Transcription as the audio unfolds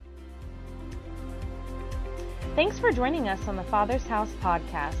Thanks for joining us on the Father's House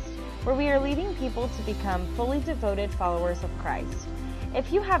podcast, where we are leading people to become fully devoted followers of Christ.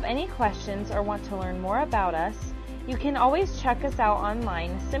 If you have any questions or want to learn more about us, you can always check us out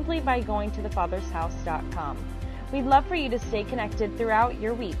online simply by going to thefathershouse.com. We'd love for you to stay connected throughout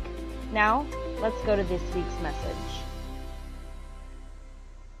your week. Now, let's go to this week's message.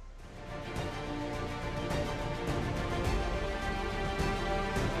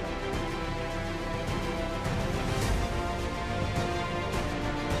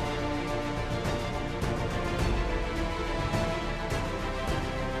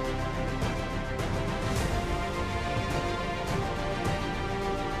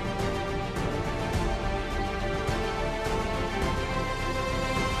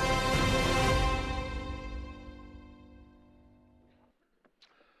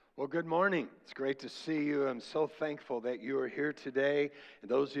 Well, good morning. It's great to see you. I'm so thankful that you are here today. And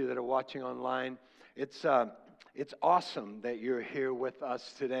those of you that are watching online, it's awesome that you're here with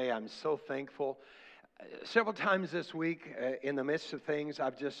us today. I'm so thankful. Several times this week, in the midst of things,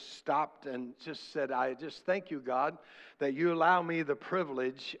 I've just stopped and just said, I just thank you, God, that you allow me the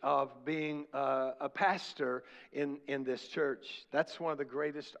privilege of being a pastor in this church. That's one of the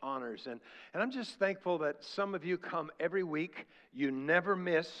greatest honors. And I'm just thankful that some of you come every week. You never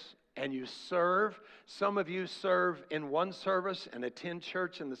miss, and you serve. Some of you serve in one service and attend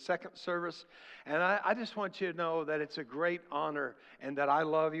church in the second service. And I just want you to know that it's a great honor and that I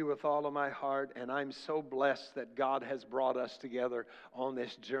love you with all of my heart. And I'm so blessed that God has brought us together on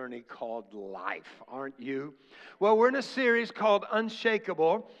this journey called life. Aren't you? Well, we're in a series called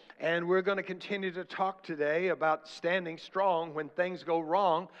Unshakable. And we're going to continue to talk today about standing strong when things go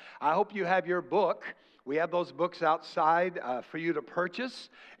wrong. I hope you have your book. We have those books outside for you to purchase,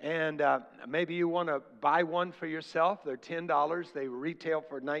 and maybe you want to buy one for yourself. They're $10. They retail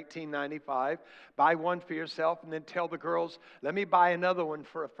for $19.95. Buy one for yourself, and then tell the girls, let me buy another one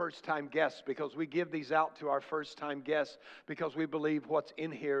for a first-time guest, because we give these out to our first-time guests because we believe what's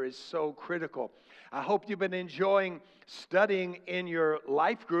in here is so critical. I hope you've been enjoying studying in your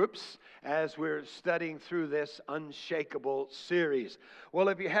life groups as we're studying through this Unshakable series. Well,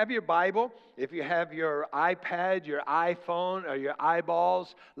 if you have your Bible, if you have your iPad, your iPhone, or your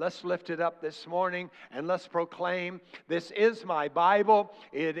eyeballs, let's lift it up this morning and let's proclaim, this is my Bible.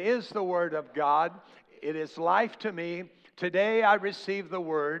 It is the Word of God. It is life to me. Today I receive the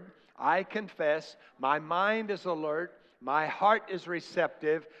Word. I confess. My mind is alert. My heart is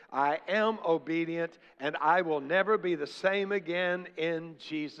receptive, I am obedient, and I will never be the same again in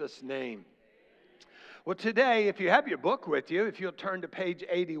Jesus' name. Well, today, if you have your book with you, if you'll turn to page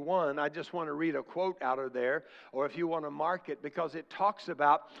 81, I just want to read a quote out of there, or if you want to mark it, because it talks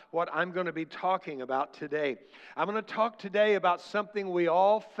about what I'm going to be talking about today. I'm going to talk today about something we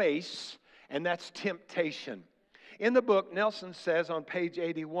all face, and that's temptation. In the book, Nelson says on page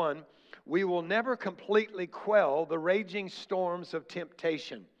 81, we will never completely quell the raging storms of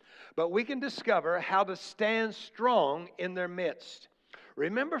temptation, but we can discover how to stand strong in their midst.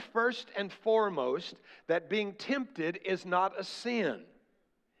 Remember first and foremost that being tempted is not a sin.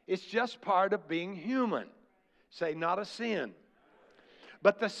 It's just part of being human. Say, not a sin.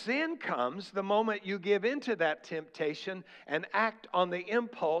 But the sin comes the moment you give into that temptation and act on the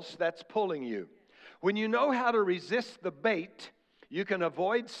impulse that's pulling you. When you know how to resist the bait, you can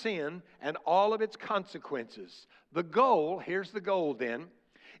avoid sin and all of its consequences. The goal, here's the goal then,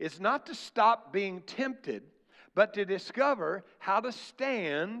 is not to stop being tempted, but to discover how to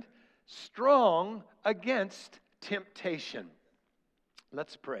stand strong against temptation.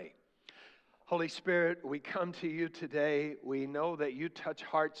 Let's pray. Holy Spirit, we come to you today. We know that you touch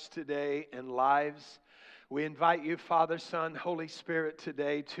hearts today and lives. We invite you, Father, Son, Holy Spirit,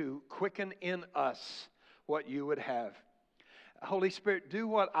 today to quicken in us what you would have. Holy Spirit, do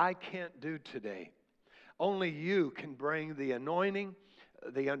what I can't do today. Only you can bring the anointing,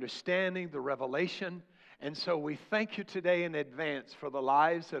 the understanding, the revelation. And so we thank you today in advance for the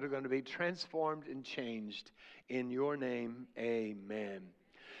lives that are going to be transformed and changed. In your name, amen.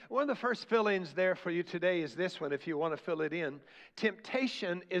 One of the first fill-ins there for you today is this one, if you want to fill it in.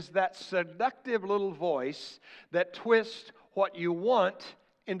 Temptation is that seductive little voice that twists what you want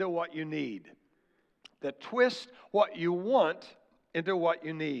into what you need. That twist what you want into what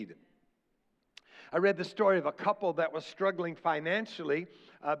you need. I read the story of a couple that was struggling financially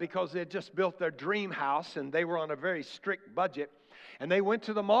because they had just built their dream house and they were on a very strict budget. And they went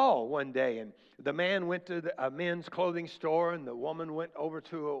to the mall one day, and the man went to a men's clothing store, and the woman went over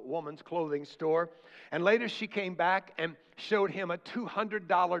to a woman's clothing store. And later she came back and showed him a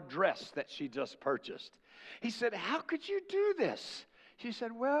 $200 dress that she just purchased. He said, "How could you do this?" She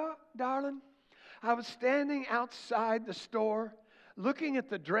said, "Well, darling, I was standing outside the store looking at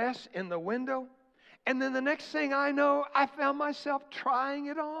the dress in the window, and then the next thing I know, I found myself trying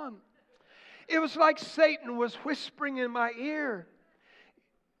it on. It was like Satan was whispering in my ear,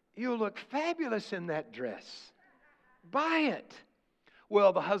 "You look fabulous in that dress. Buy it."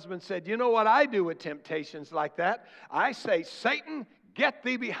 Well, the husband said, "You know what I do with temptations like that? I say, 'Satan, get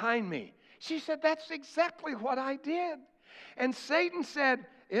thee behind me.'" She said, "That's exactly what I did." And Satan said,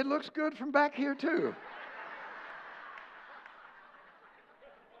 "It looks good from back here too."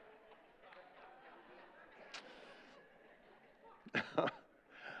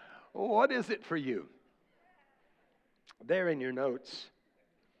 What is it for you? There in your notes,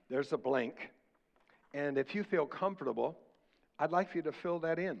 there's a blank. And if you feel comfortable, I'd like for you to fill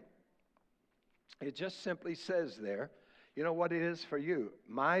that in. It just simply says there, you know what it is for you?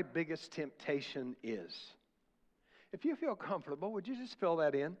 My biggest temptation is. If you feel comfortable, would you just fill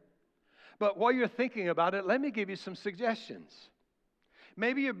that in? But while you're thinking about it, let me give you some suggestions.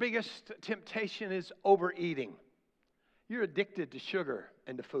 Maybe your biggest temptation is overeating. You're addicted to sugar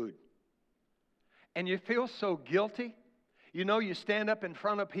and to food. And you feel so guilty. You know, you stand up in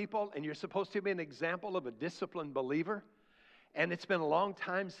front of people and you're supposed to be an example of a disciplined believer. And it's been a long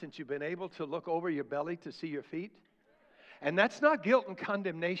time since you've been able to look over your belly to see your feet. And that's not guilt and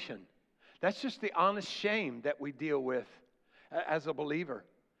condemnation. That's just the honest shame that we deal with as a believer.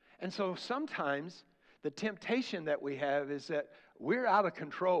 And so sometimes the temptation that we have is that we're out of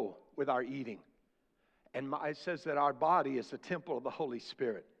control with our eating. And it says that our body is the temple of the Holy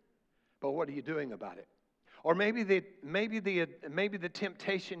Spirit. But what are you doing about it? Or maybe the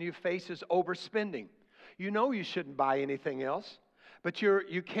temptation you face is overspending. You know you shouldn't buy anything else, but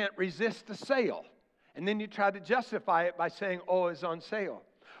you can't resist the sale. And then you try to justify it by saying, "Oh, it's on sale."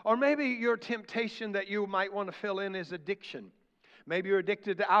 Or maybe your temptation that you might want to fill in is addiction. Maybe you're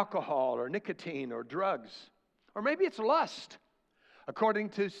addicted to alcohol or nicotine or drugs. Or maybe it's lust. According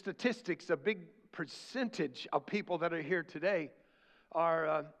to statistics, a big percentage of people that are here today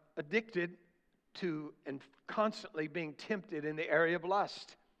are addicted to and constantly being tempted in the area of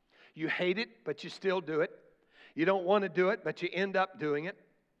lust. You hate it, but you still do it. You don't want to do it, but you end up doing it.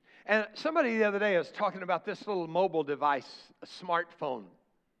 And somebody the other day was talking about this little mobile device, a smartphone.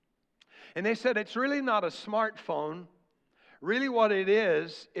 And they said it's really not a smartphone. Really what it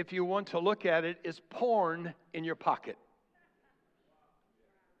is, if you want to look at it, is porn in your pocket.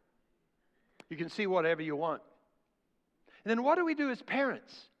 You can see whatever you want. And then what do we do as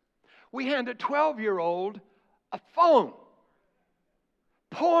parents? We hand a 12-year-old a phone.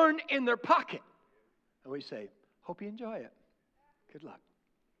 Porn in their pocket. And we say, "Hope you enjoy it. Good luck."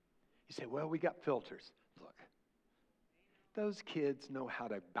 You say, "Well, we got filters." Look, those kids know how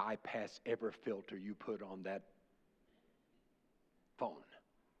to bypass every filter you put on that phone.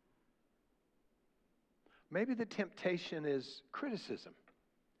 Maybe the temptation is criticism.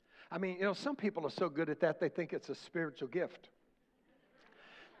 I mean, you know, some people are so good at that, they think it's a spiritual gift.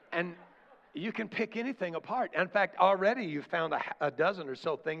 And you can pick anything apart. In fact, already you found a dozen or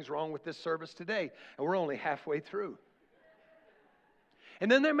so things wrong with this service today, and we're only halfway through.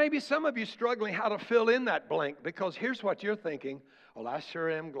 And then there may be some of you struggling how to fill in that blank, because here's what you're thinking: "Well, I sure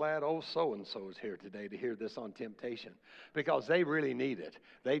am glad old so-and-so is here today to hear this on temptation, because they really need it.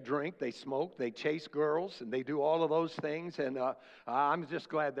 They drink, they smoke, they chase girls, and they do all of those things, and I'm just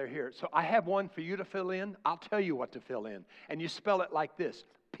glad they're here." So I have one for you to fill in. I'll tell you what to fill in. And you spell it like this: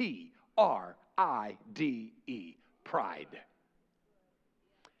 Pride. Pride.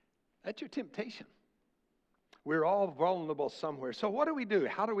 That's your temptation. We're all vulnerable somewhere. So what do we do?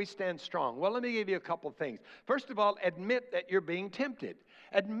 How do we stand strong? Well, let me give you a couple things. First of all, admit that you're being tempted.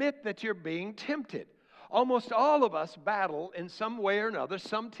 Admit that you're being tempted. Almost all of us battle in some way or another,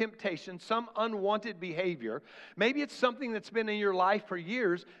 some temptation, some unwanted behavior. Maybe it's something that's been in your life for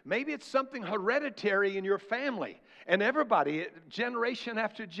years. Maybe it's something hereditary in your family. And everybody, generation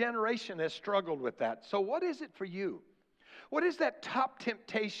after generation, has struggled with that. So what is it for you? What is that top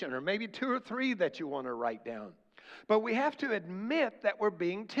temptation, or maybe 2 or 3 that you want to write down? But we have to admit that we're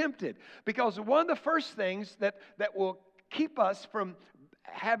being tempted, because one of the first things that will keep us from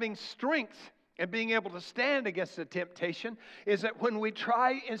having strength and being able to stand against the temptation is that when we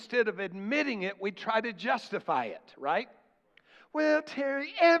try, instead of admitting it, we try to justify it, right? "Well,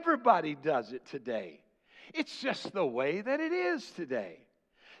 Terry, everybody does it today. It's just the way that it is today.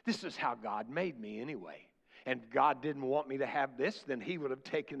 This is how God made me anyway. And if God didn't want me to have this, then He would have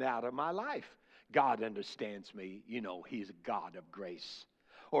taken it out of my life. God understands me. You know, He's a God of grace."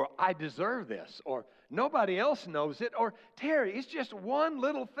 Or, "I deserve this." Or, "Nobody else knows it." Or, "Terry, it's just one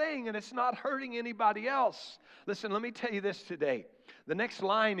little thing and it's not hurting anybody else." Listen, let me tell you this today. The next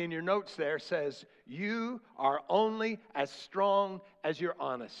line in your notes there says, you are only as strong as you're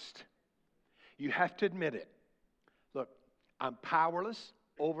honest. You have to admit it. Look, I'm powerless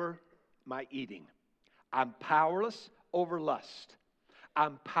over my eating. I'm powerless over lust.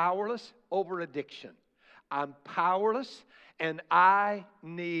 I'm powerless over addiction. I'm powerless and I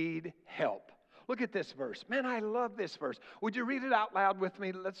need help. Look at this verse. Man, I love this verse. Would you read it out loud with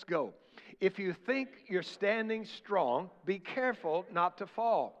me? Let's go. If you think you're standing strong, be careful not to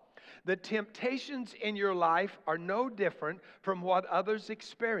fall. The temptations in your life are no different from what others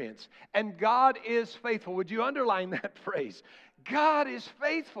experience. And God is faithful. Would you underline that phrase? God is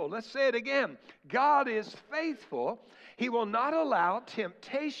faithful. Let's say it again. God is faithful. He will not allow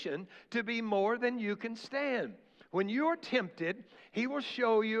temptation to be more than you can stand. When you're tempted, He will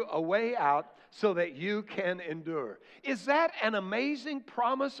show you a way out so that you can endure. Is that an amazing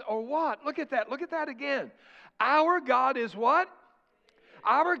promise or what? Look at that. Look at that again. Our God is what?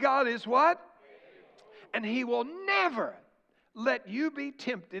 Our God is what? And He will never let you be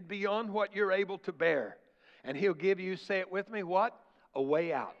tempted beyond what you're able to bear. And He'll give you, say it with me, what? A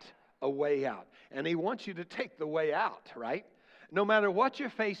way out. A way out. And He wants you to take the way out, right? No matter what you're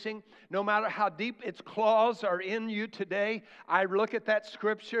facing, no matter how deep its claws are in you today, I look at that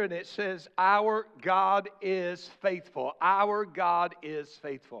scripture and it says, our God is faithful. Our God is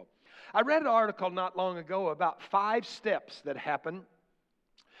faithful. I read an article not long ago about 5 steps that happen.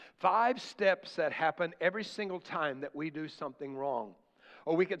 5 steps that happen every single time that we do something wrong.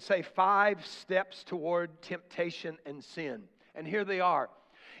 Or we could say 5 steps toward temptation and sin. And here they are.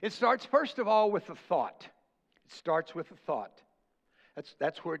 It starts, first of all, with a thought. It starts with a thought.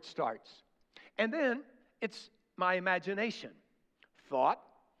 That's where it starts. And then it's my imagination. Thought,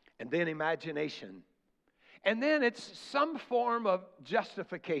 and then imagination. And then it's some form of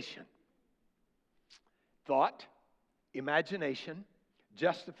justification. Thought, imagination,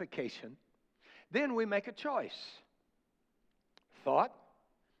 justification. Then we make a choice. Thought,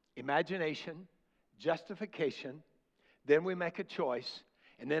 imagination, justification. Then we make a choice.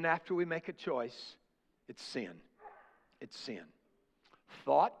 And then after we make a choice, it's sin. It's sin.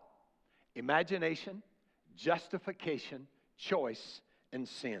 Thought, imagination, justification, choice, and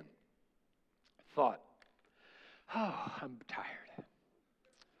sin. Thought. Oh, I'm tired.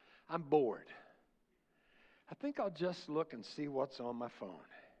 I'm bored. I think I'll just look and see what's on my phone.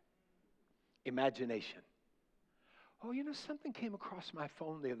 Imagination. Oh, something came across my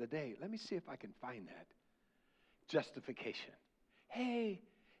phone the other day. Let me see if I can find that. Justification. Hey,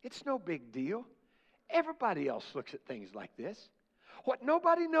 it's no big deal. Everybody else looks at things like this. What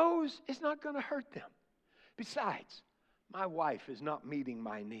nobody knows is not going to hurt them. Besides, my wife is not meeting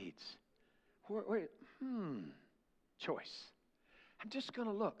my needs. Choice. I'm just going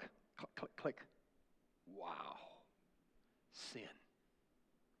to look. Click, click, click. Wow. Sin.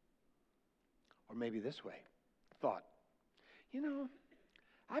 Or maybe this way. Thought.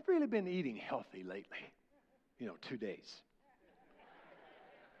 I've really been eating healthy lately. 2 days.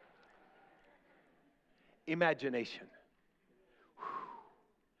 Imagination.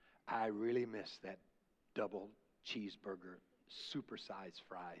 I really miss that double cheeseburger, supersized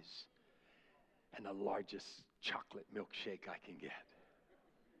fries, and the largest chocolate milkshake I can get.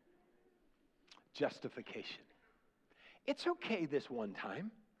 Justification. It's okay this one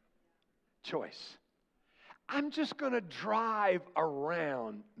time. Choice. I'm just going to drive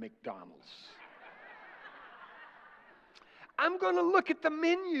around McDonald's. I'm going to look at the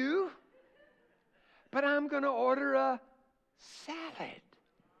menu, but I'm going to order a salad.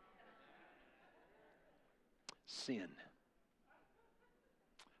 Sin.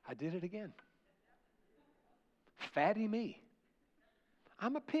 I did it again. Fatty me.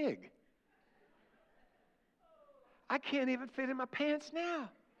 I'm a pig. I can't even fit in my pants now.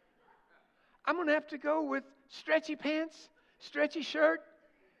 I'm going to have to go with stretchy pants, stretchy shirt,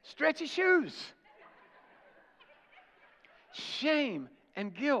 stretchy shoes. Shame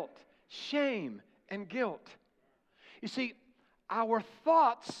and guilt. Shame and guilt. You see, our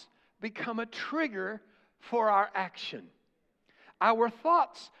thoughts become a trigger for our action. Our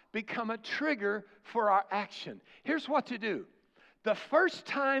thoughts become a trigger for our action. Here's what to do. The first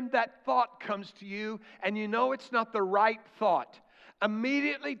time that thought comes to you and you know it's not the right thought,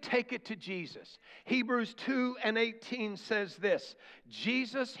 immediately take it to Jesus. Hebrews 2:18 says this.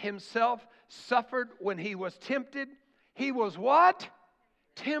 Jesus Himself suffered when He was tempted. He was what?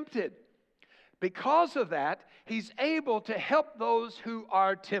 Tempted. Because of that, He's able to help those who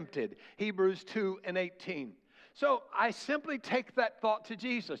are tempted. Hebrews 2:18. So I simply take that thought to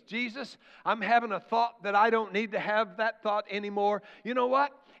Jesus. Jesus, I'm having a thought that I don't need to have that thought anymore. You know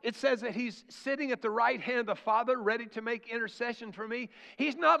what? it says that He's sitting at the right hand of the Father, ready to make intercession for me.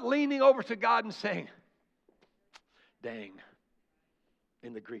 He's not leaning over to God and saying, dang,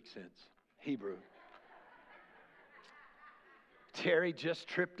 in the Greek sense, Hebrew. Terry just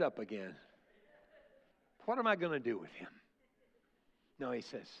tripped up again. What am I going to do with him? No, He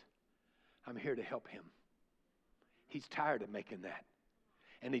says, I'm here to help him. He's tired of making that.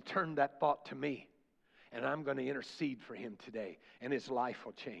 And He turned that thought to me. And I'm going to intercede for him today, and his life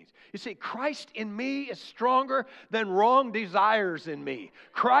will change. You see, Christ in me is stronger than wrong desires in me.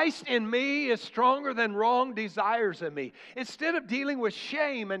 Christ in me is stronger than wrong desires in me. Instead of dealing with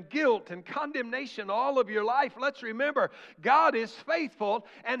shame and guilt and condemnation all of your life, let's remember, God is faithful,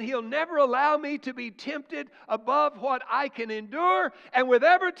 and He'll never allow me to be tempted above what I can endure, and with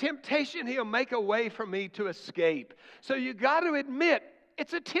every temptation, He'll make a way for me to escape. So you got to admit,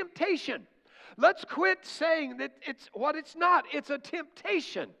 it's a temptation. Let's quit saying that it's what it's not. It's a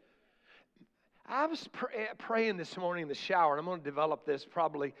temptation. I was praying this morning in the shower, and I'm going to develop this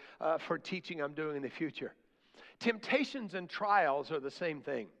probably for teaching I'm doing in the future. Temptations and trials are the same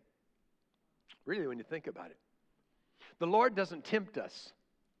thing. Really, when you think about it. The Lord doesn't tempt us,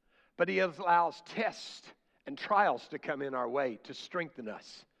 but He allows tests and trials to come in our way to strengthen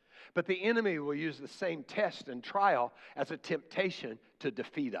us. But the enemy will use the same test and trial as a temptation to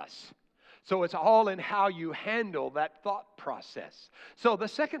defeat us. So it's all in how you handle that thought process. So the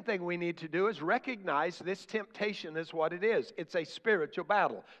second thing we need to do is recognize this temptation is what it is. It's a spiritual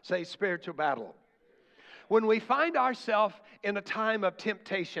battle. Say spiritual battle. When we find ourselves in a time of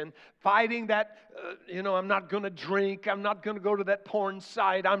temptation, fighting that, I'm not going to drink, I'm not going to go to that porn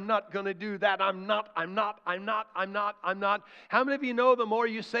site, I'm not going to do that, I'm not. How many of you know the more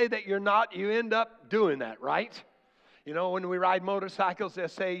you say that you're not, you end up doing that, right? You know, when we ride motorcycles, they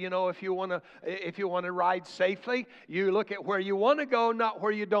say, if you want to ride safely, you look at where you want to go, not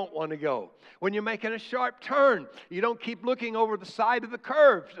where you don't want to go. When you're making a sharp turn, you don't keep looking over the side of the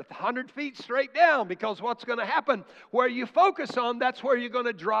curve 100 feet straight down, because what's going to happen, where you focus on, that's where you're going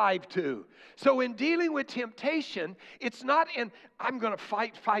to drive to. So in dealing with temptation, it's not I'm going to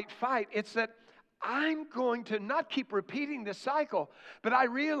fight. It's that I'm going to not keep repeating this cycle, but I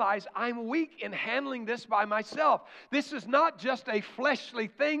realize I'm weak in handling this by myself. This is not just a fleshly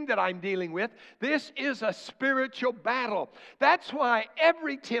thing that I'm dealing with. This is a spiritual battle. That's why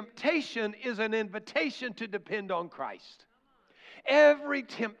every temptation is an invitation to depend on Christ. Every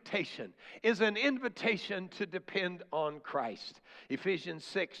temptation is an invitation to depend on Christ. Ephesians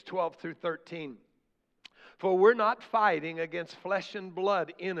 6:12-13. For we're not fighting against flesh and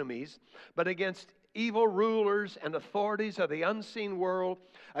blood enemies, but against evil rulers and authorities of the unseen world,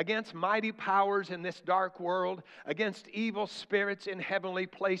 against mighty powers in this dark world, against evil spirits in heavenly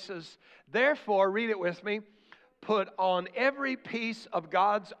places. Therefore, read it with me, put on every piece of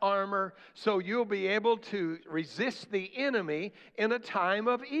God's armor so you'll be able to resist the enemy in a time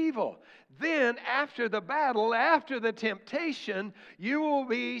of evil. Then, after the battle, after the temptation, you will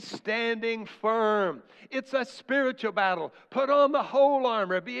be standing firm. It's a spiritual battle. Put on the whole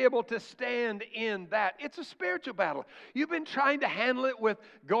armor. Be able to stand in that. It's a spiritual battle. You've been trying to handle it with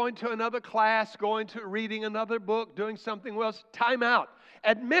going to another class, going to reading another book, doing something else. Time out.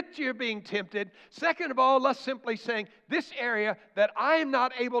 Admit you're being tempted. Second of all, let's simply saying this area that I am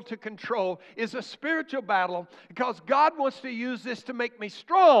not able to control is a spiritual battle, because God wants to use this to make me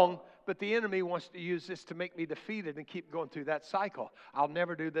strong, but the enemy wants to use this to make me defeated and keep going through that cycle. I'll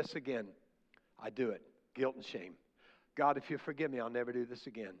never do this again. I do it. Guilt and shame. God, if you forgive me, I'll never do this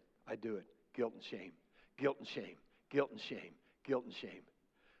again. I do it. Guilt and shame. Guilt and shame. Guilt and shame. Guilt and shame.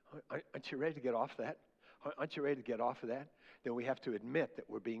 Aren't you ready to get off that? Aren't you ready to get off of that? Then we have to admit that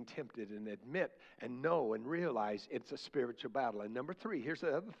we're being tempted, and admit and know and realize it's a spiritual battle. And number 3, here's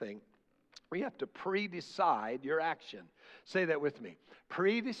the other thing. We have to pre-decide your action. Say that with me.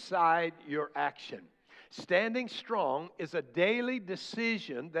 Pre-decide your action. Standing strong is a daily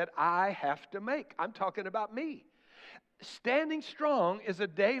decision that I have to make. I'm talking about me. Standing strong is a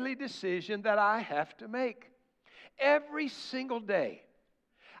daily decision that I have to make. Every single day.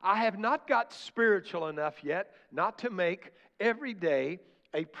 I have not got spiritual enough yet not to make every day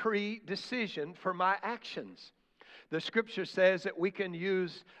a pre-decision for my actions. The Scripture says that we can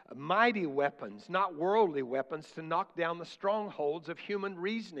use mighty weapons, not worldly weapons, to knock down the strongholds of human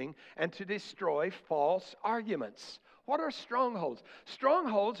reasoning and to destroy false arguments. What are strongholds?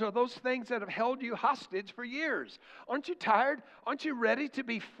 Strongholds are those things that have held you hostage for years. Aren't you tired? Aren't you ready to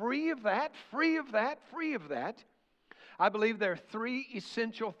be free of that? Free of that? Free of that? I believe there are 3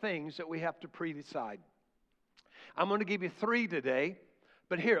 essential things that we have to pre-decide. I'm going to give you 3 today,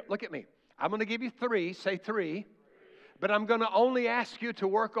 but here, look at me. I'm going to give you 3, say 3, But I'm going to only ask you to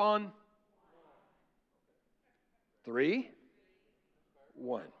work on 3,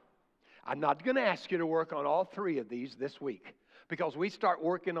 1. I'm not going to ask you to work on all 3 of these this week, because we start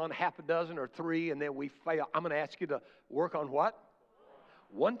working on half a dozen or 3 and then we fail. I'm going to ask you to work on what?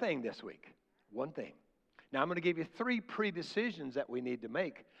 1 thing this week. 1 thing. Now, I'm going to give you 3 pre-decisions that we need to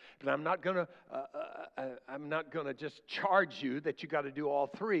make, but I'm not going to just charge you that you got to do all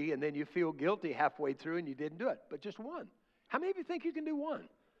 3 and then you feel guilty halfway through and you didn't do it. But just 1. How many of you think you can do 1?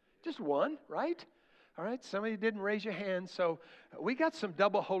 Just 1, right? All right, some of you didn't raise your hand, so we got some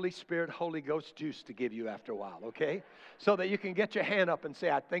double Holy Spirit, Holy Ghost juice to give you after a while, okay? So that you can get your hand up and say,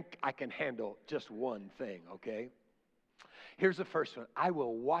 I think I can handle just 1 thing, okay? Here's the first one. I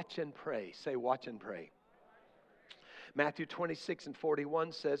will watch and pray. Say, watch and pray. Matthew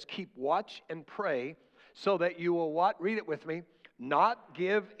 26:41 says, keep watch and pray so that you will what? Read it with me. Not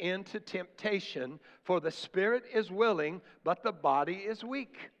give in to temptation, for the spirit is willing, but the body is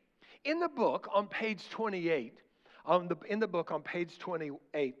weak. In the book on page 28,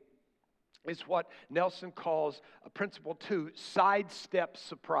 is what Nelson calls principle 2, sidestep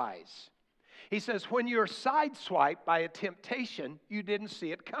surprise. He says, when you're sideswiped by a temptation, you didn't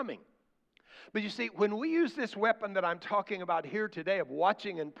see it coming. But you see, when we use this weapon that I'm talking about here today of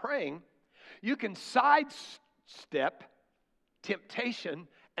watching and praying, you can sidestep temptation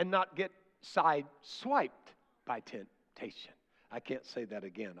and not get sideswiped by temptation. I can't say that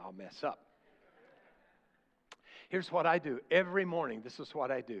again. I'll mess up. Here's what I do. Every morning, this is what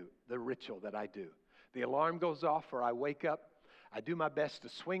I do, the ritual that I do. The alarm goes off or I wake up. I do my best to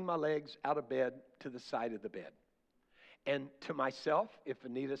swing my legs out of bed to the side of the bed. And to myself, if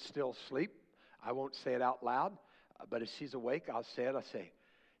Anita's still asleep, I won't say it out loud, but if she's awake, I'll say it. I'll say,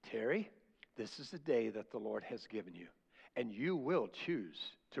 Terry, this is the day that the Lord has given you, and you will choose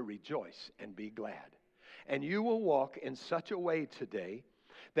to rejoice and be glad. And you will walk in such a way today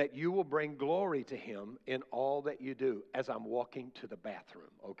that you will bring glory to Him in all that you do as I'm walking to the bathroom,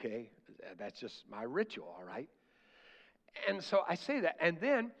 okay? That's just my ritual, all right? And so I say that. And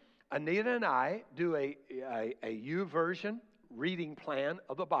then Anita and I do a YouVersion reading plan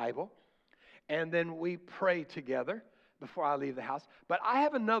of the Bible. And then we pray together before I leave the house. But I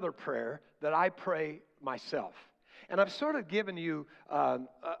have another prayer that I pray myself. And I've sort of given you a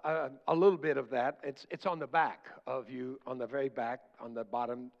little bit of that. It's on the back of you, on the very back, on the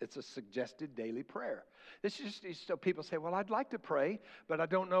bottom. It's a suggested daily prayer. This is just so people say, well, I'd like to pray, but I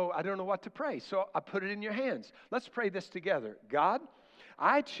don't know what to pray. So I put it in your hands. Let's pray this together. God,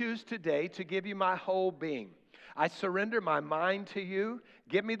 I choose today to give you my whole being. I surrender my mind to you.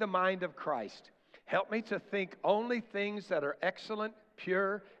 Give me the mind of Christ. Help me to think only things that are excellent,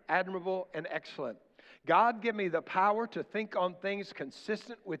 pure, admirable, and excellent. God, give me the power to think on things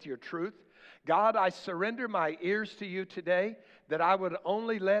consistent with your truth. God, I surrender my ears to you today, that I would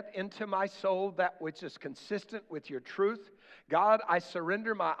only let into my soul that which is consistent with your truth. God, I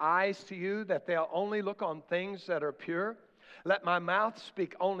surrender my eyes to you, that they'll only look on things that are pure. Let my mouth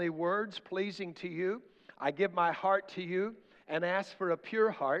speak only words pleasing to you. I give my heart to you and ask for a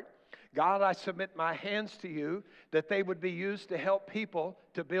pure heart. God, I submit my hands to you that they would be used to help people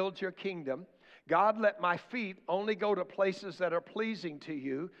to build your kingdom. God, let my feet only go to places that are pleasing to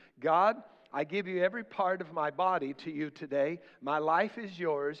you. God, I give you every part of my body to you today. My life is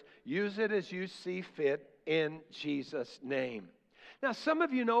yours. Use it as you see fit in Jesus' name. Now, some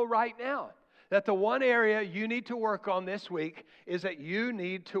of you know right now that the one area you need to work on this week is that you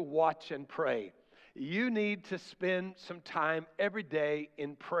need to watch and pray. You need to spend some time every day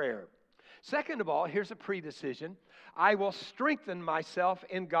in prayer. Second of all, here's a pre-decision. I will strengthen myself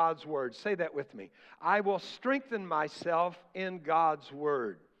in God's Word. Say that with me. I will strengthen myself in God's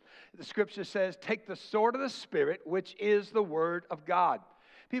Word. The Scripture says, take the sword of the Spirit, which is the Word of God.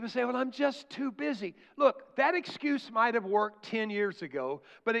 People say, well, I'm just too busy. Look, that excuse might have worked 10 years ago,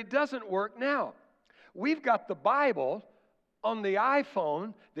 but it doesn't work now. We've got the Bible on the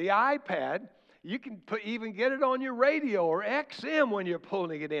iPhone, the iPad. You can even get it on your radio or XM when you're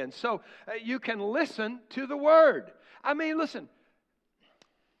pulling it in. So you can listen to the Word. I mean, listen.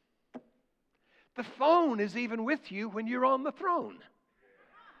 The phone is even with you when you're on the throne.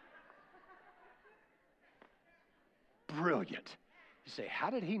 Brilliant. You say, how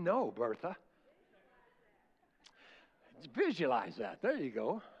did he know, Bertha? Visualize that. There you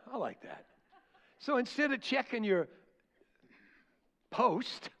go. I like that. So instead of checking your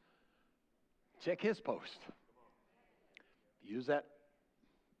post, check his post. Use that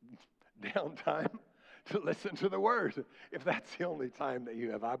downtime to listen to the Word. If that's the only time that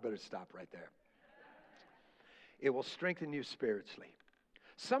you have, I better stop right there. It will strengthen you spiritually.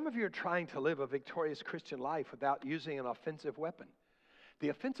 Some of you are trying to live a victorious Christian life without using an offensive weapon. The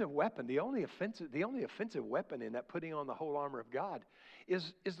offensive weapon, the only offensive weapon in that putting on the whole armor of God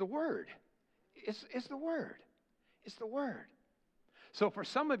is the Word. It's the Word. It's the Word. So for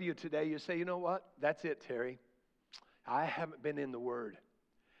some of you today, you say, you know what? That's it, Terry. I haven't been in the Word,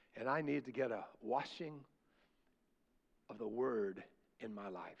 and I need to get a washing of the Word in my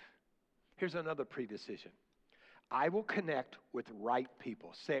life. Here's another pre-decision. I will connect with right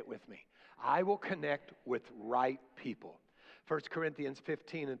people. Say it with me. I will connect with right people. 1 Corinthians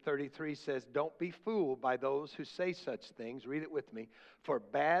 15:33 says, don't be fooled by those who say such things. Read it with me. For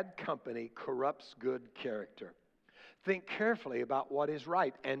bad company corrupts good character. Think carefully about what is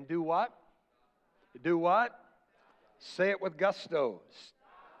right. And do what? Do what? Say it with gusto.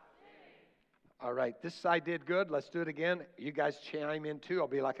 All right, this side did good. Let's do it again. You guys chime in too. I'll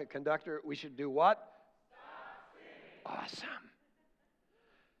be like a conductor. We should do what? Awesome.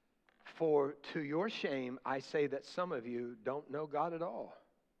 For to your shame, I say that some of you don't know God at all.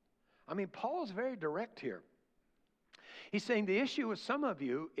 I mean, Paul's very direct here. He's saying the issue with some of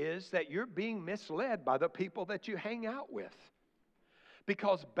you is that you're being misled by the people that you hang out with.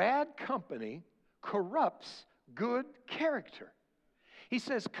 Because bad company corrupts good character. He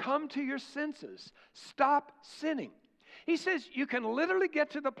says, come to your senses. Stop sinning. He says you can literally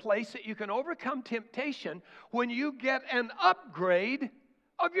get to the place that you can overcome temptation when you get an upgrade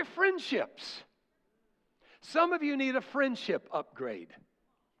of your friendships. Some of you need a friendship upgrade.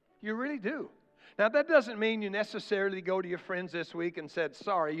 You really do. Now, that doesn't mean you necessarily go to your friends this week and said,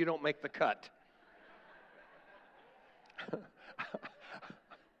 sorry, you don't make the cut.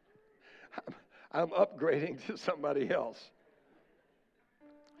 I'm upgrading to somebody else.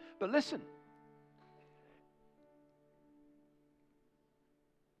 But listen,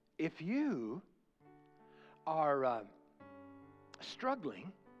 if you are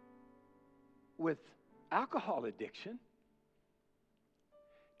struggling with alcohol addiction,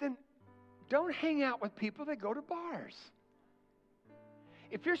 then don't hang out with people that go to bars.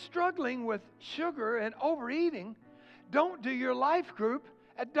 If you're struggling with sugar and overeating, don't do your life group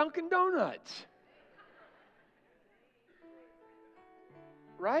at Dunkin' Donuts.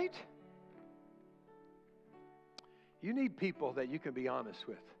 Right? You need people that you can be honest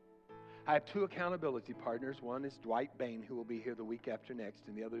with. I have two accountability partners. One is Dwight Bain, who will be here the week after next,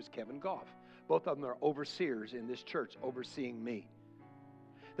 and the other is Kevin Goff. Both of them are overseers in this church, overseeing me.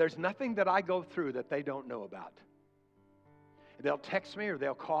 There's nothing that I go through that they don't know about. They'll text me or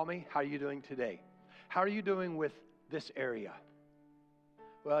they'll call me, how are you doing today? How are you doing with this area?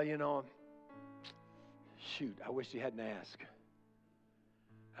 Well, you know, shoot, I wish you hadn't asked.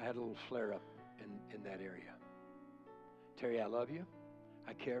 I had a little flare-up in that area. Terry, I love you.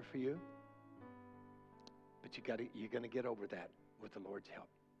 I care for you. But you're going to get over that with the Lord's help.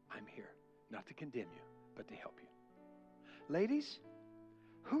 I'm here, not to condemn you, but to help you. Ladies,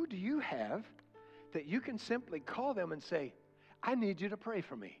 who do you have that you can simply call them and say, I need you to pray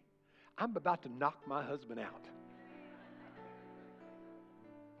for me. I'm about to knock my husband out.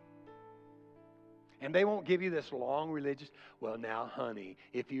 And they won't give you this long religious, well now honey,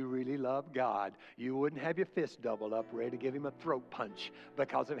 if you really love God, you wouldn't have your fist doubled up ready to give him a throat punch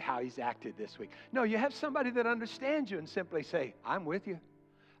because of how he's acted this week. No, you have somebody that understands you and simply say, I'm with you.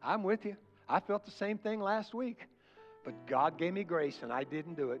 I'm with you. I felt the same thing last week. But God gave me grace and I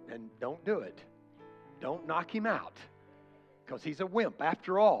didn't do it. And don't do it. Don't knock him out. Because he's a wimp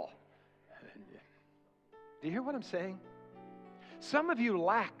after all. Do you hear what I'm saying? Some of you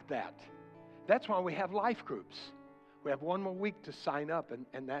lack that. That's why we have life groups. We have one more week to sign up,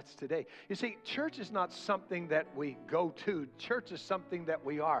 and that's today. You see, church is not something that we go to. Church is something that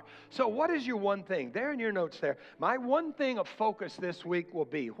we are. So what is your one thing? There in your notes there. My one thing of focus this week will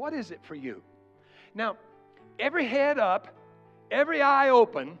be, what is it for you? Now, every head up, every eye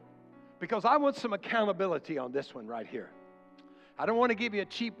open, because I want some accountability on this one right here. I don't want to give you a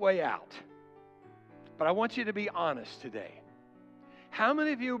cheap way out, but I want you to be honest today. How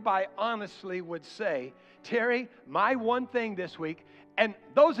many of you by honestly would say, Terry, my one thing this week, and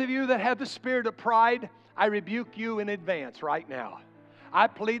those of you that have the spirit of pride, I rebuke you in advance right now. I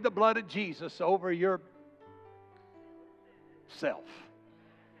plead the blood of Jesus over your self.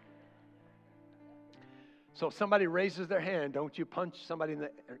 So if somebody raises their hand, don't you punch somebody in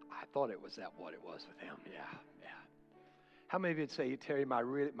the... I thought it was what it was with them. Yeah. How many of you would say, Terry, my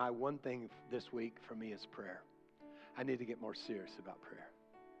one thing this week for me is prayer. I need to get more serious about prayer.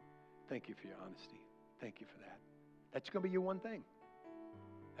 Thank you for your honesty. Thank you for that. That's going to be your one thing.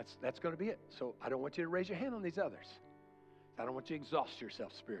 That's going to be it. So I don't want you to raise your hand on these others. I don't want you to exhaust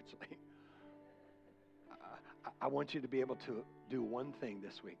yourself spiritually. I want you to be able to do one thing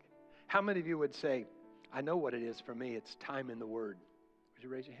this week. How many of you would say, I know what it is for me. It's time in the Word. Would you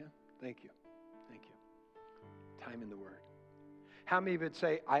raise your hand? Thank you. Thank you. Time in the Word. How many of you would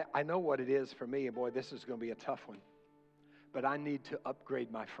say, I know what it is for me, and boy, this is going to be a tough one, but I need to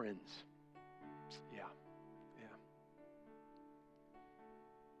upgrade my friends. Yeah.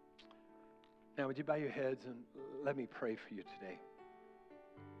 Now, would you bow your heads and let me pray for you today.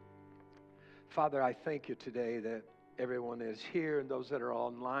 Father, I thank you today that everyone that is here and those that are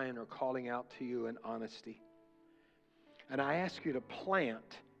online are calling out to you in honesty. And I ask you to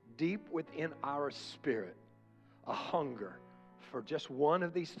plant deep within our spirit a hunger for just one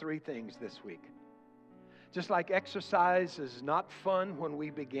of these three things this week. Just like exercise is not fun when we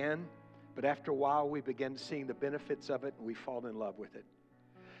begin, but after a while we begin seeing the benefits of it and we fall in love with it.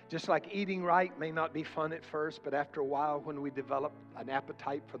 Just like eating right may not be fun at first, but after a while when we develop an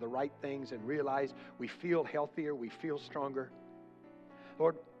appetite for the right things and realize we feel healthier, we feel stronger.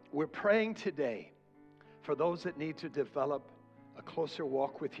 Lord, we're praying today for those that need to develop a closer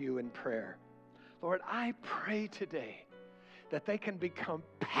walk with you in prayer. Lord, I pray today that they can become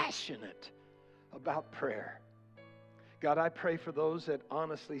passionate about prayer. God, I pray for those that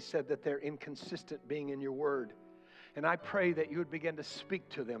honestly said that they're inconsistent being in your word. And I pray that you would begin to speak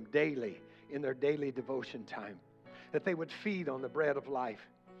to them daily in their daily devotion time, that they would feed on the bread of life.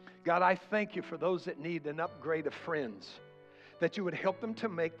 God, I thank you for those that need an upgrade of friends, that you would help them to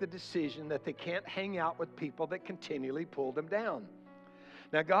make the decision that they can't hang out with people that continually pull them down.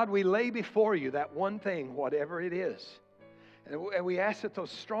 Now, God, we lay before you that one thing, whatever it is, and we ask that those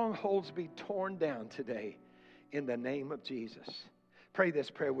strongholds be torn down today in the name of Jesus. Pray this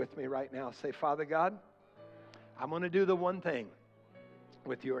prayer with me right now. Say, Father God, I'm going to do the one thing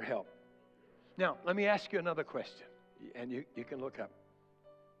with your help. Now, let me ask you another question, and you can look up.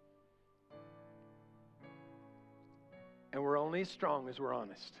 And we're only as strong as we're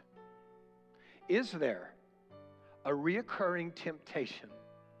honest. Is there a reoccurring temptation?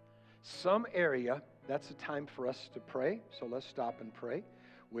 Some area, that's the time for us to pray, so let's stop and pray.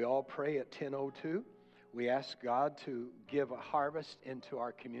 We all pray at 10:02. We ask God to give a harvest into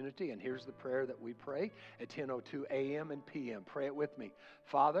our community, and here's the prayer that we pray at 10:02 a.m. and p.m. Pray it with me.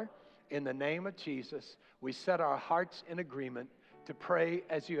 Father, in the name of Jesus, we set our hearts in agreement to pray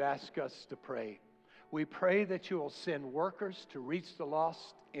as you ask us to pray. We pray that you will send workers to reach the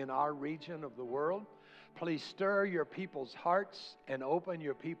lost in our region of the world. Please stir your people's hearts and open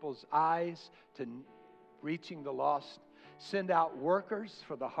your people's eyes to reaching the lost. Send out workers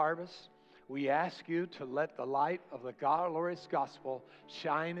for the harvest. We ask you to let the light of the glorious gospel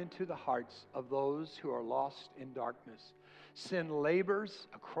shine into the hearts of those who are lost in darkness. Send laborers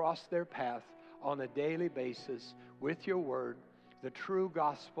across their path on a daily basis with your word, the true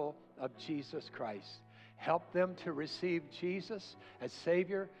gospel of Jesus Christ. Help them to receive Jesus as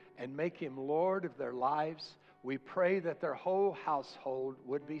Savior and make Him Lord of their lives. We pray that their whole household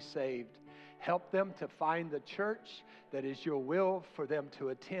would be saved. Help them to find the church that is your will for them to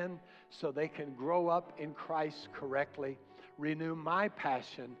attend so they can grow up in Christ correctly. Renew my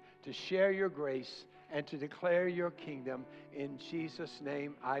passion to share your grace and to declare your kingdom. In Jesus'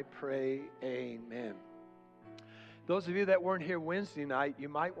 name I pray, amen. Those of you that weren't here Wednesday night, you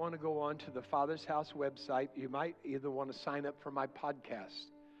might want to go on to the Father's House website. You might either want to sign up for my podcast.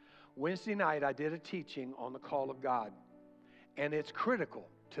 Wednesday night, I did a teaching on the call of God. And it's critical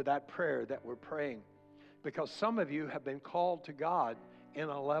to that prayer that we're praying, because some of you have been called to God in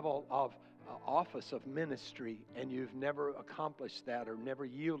a level of office of ministry, and you've never accomplished that or never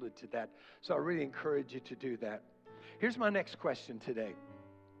yielded to that. So I really encourage you to do that. Here's my next question today.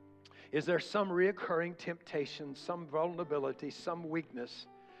 Is there some reoccurring temptation, some vulnerability, some weakness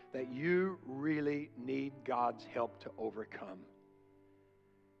that you really need God's help to overcome?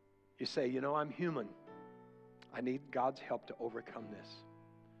 You say, I'm human. I need God's help to overcome this.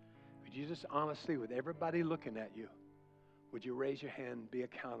 Would you just honestly, with everybody looking at you, would you raise your hand, be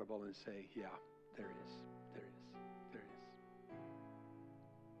accountable, and say, yeah, there is, there is, there is.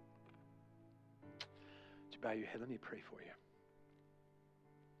 Would you bow your head? Let me pray for you.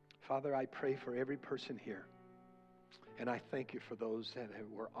 Father, I pray for every person here. And I thank you for those that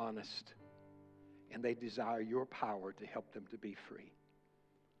were honest and they desire your power to help them to be free.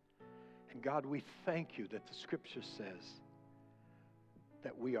 And God, we thank you that the Scripture says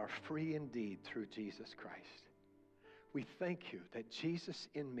that we are free indeed through Jesus Christ. We thank you that Jesus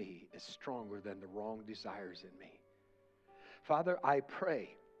in me is stronger than the wrong desires in me. Father, I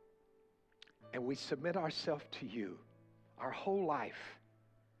pray, and we submit ourselves to you, our whole life,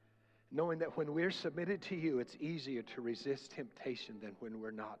 knowing that when we're submitted to you, it's easier to resist temptation than when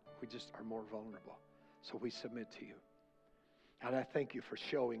we're not. We just are more vulnerable. So we submit to you. And I thank you for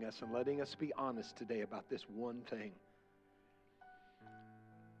showing us and letting us be honest today about this one thing.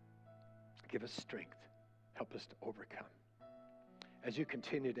 Give us strength. Help us to overcome. As you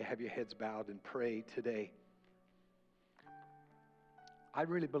continue to have your heads bowed and pray today, I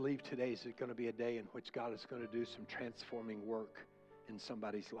really believe today is going to be a day in which God is going to do some transforming work in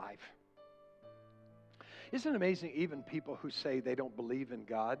somebody's life. Isn't it amazing, even people who say they don't believe in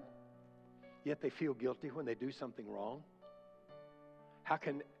God, yet they feel guilty when they do something wrong? How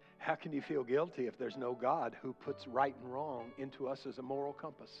can you feel guilty if there's no God who puts right and wrong into us as a moral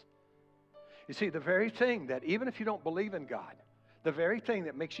compass? You see, the very thing that, even if you don't believe in God, the very thing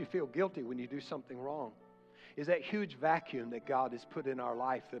that makes you feel guilty when you do something wrong is that huge vacuum that God has put in our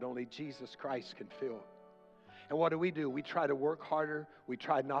life that only Jesus Christ can fill. And what do? We try to work harder. We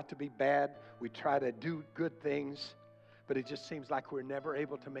try not to be bad. We try to do good things. But it just seems like we're never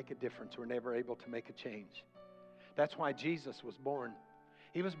able to make a difference. We're never able to make a change. That's why Jesus was born.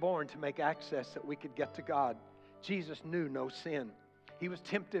 He was born to make access that we could get to God. Jesus knew no sin. He was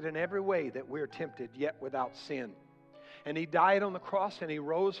tempted in every way that we're tempted, yet without sin. And He died on the cross and He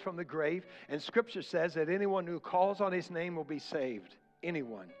rose from the grave. And Scripture says that anyone who calls on His name will be saved.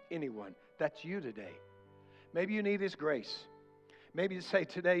 Anyone. That's you today. Maybe you need His grace. Maybe you say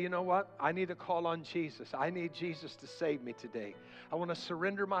today, you know what? I need to call on Jesus. I need Jesus to save me today. I want to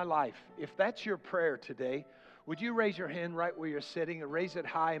surrender my life. If that's your prayer today, would you raise your hand right where you're sitting and raise it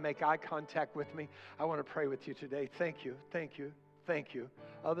high and make eye contact with me? I want to pray with you today. Thank you.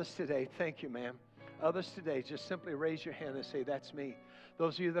 Others today, thank you, ma'am. Others today, just simply raise your hand and say, that's me.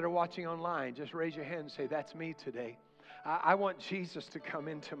 Those of you that are watching online, just raise your hand and say, that's me today. I want Jesus to come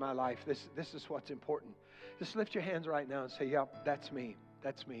into my life. This is what's important. Just lift your hands right now and say, yep, that's me.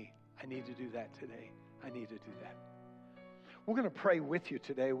 That's me. I need to do that today. I need to do that. We're going to pray with you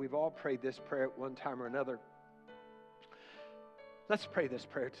today. We've all prayed this prayer at one time or another. Let's pray this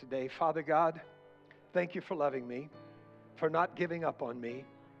prayer today. Father God, thank you for loving me, for not giving up on me.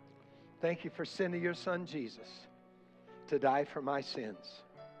 Thank you for sending your Son, Jesus, to die for my sins.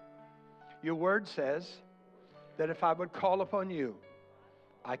 Your word says that if I would call upon you,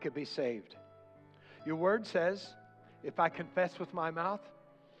 I could be saved. Your word says, if I confess with my mouth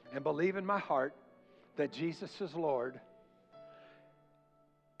and believe in my heart that Jesus is Lord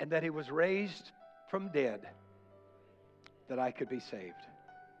and that He was raised from dead, that I could be saved.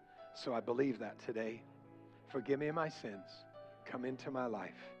 So I believe that today. Forgive me my sins. Come into my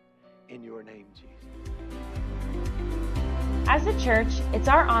life. In your name, Jesus. As a church, it's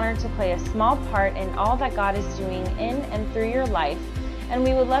our honor to play a small part in all that God is doing in and through your life, and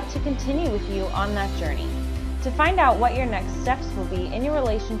we would love to continue with you on that journey. To find out what your next steps will be in your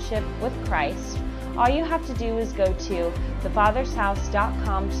relationship with Christ, all you have to do is go to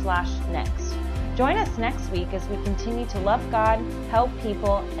thefathershouse.com/next. Join us next week as we continue to love God, help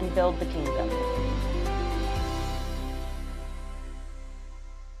people, and build the kingdom.